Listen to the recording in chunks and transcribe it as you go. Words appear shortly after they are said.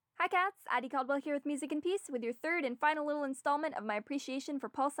cats, Addie Caldwell here with Music and Peace with your third and final little installment of my appreciation for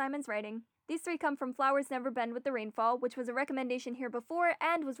Paul Simon's writing. These three come from Flowers Never Bend with the Rainfall, which was a recommendation here before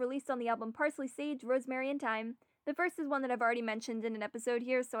and was released on the album Parsley, Sage, Rosemary, and Thyme. The first is one that I've already mentioned in an episode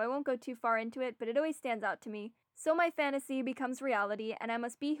here, so I won't go too far into it, but it always stands out to me. So my fantasy becomes reality, and I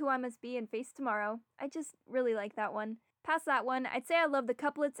must be who I must be and face tomorrow. I just really like that one. Past that one, I'd say I love the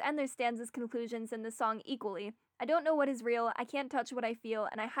couplets and their stanzas conclusions in the song equally. I don't know what is real, I can't touch what I feel,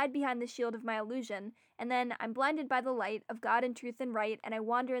 and I hide behind the shield of my illusion, and then I'm blinded by the light of God and truth and right, and I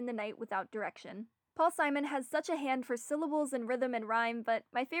wander in the night without direction. Paul Simon has such a hand for syllables and rhythm and rhyme, but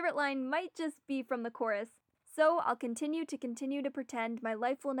my favorite line might just be from the chorus. So I'll continue to pretend my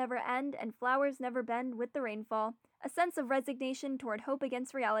life will never end and flowers never bend with the rainfall. A sense of resignation toward hope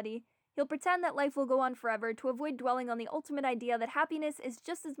against reality. He'll pretend that life will go on forever to avoid dwelling on the ultimate idea that happiness is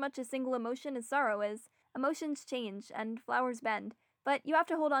just as much a single emotion as sorrow is. Emotions change, and flowers bend. But you have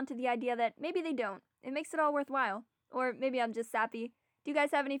to hold on to the idea that maybe they don't. It makes it all worthwhile. Or maybe I'm just sappy. Do you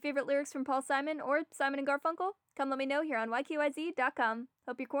guys have any favorite lyrics from Paul Simon or Simon and Garfunkel? Come let me know here on yqyz.com.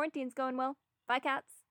 Hope your quarantine's going well. Bye, cats.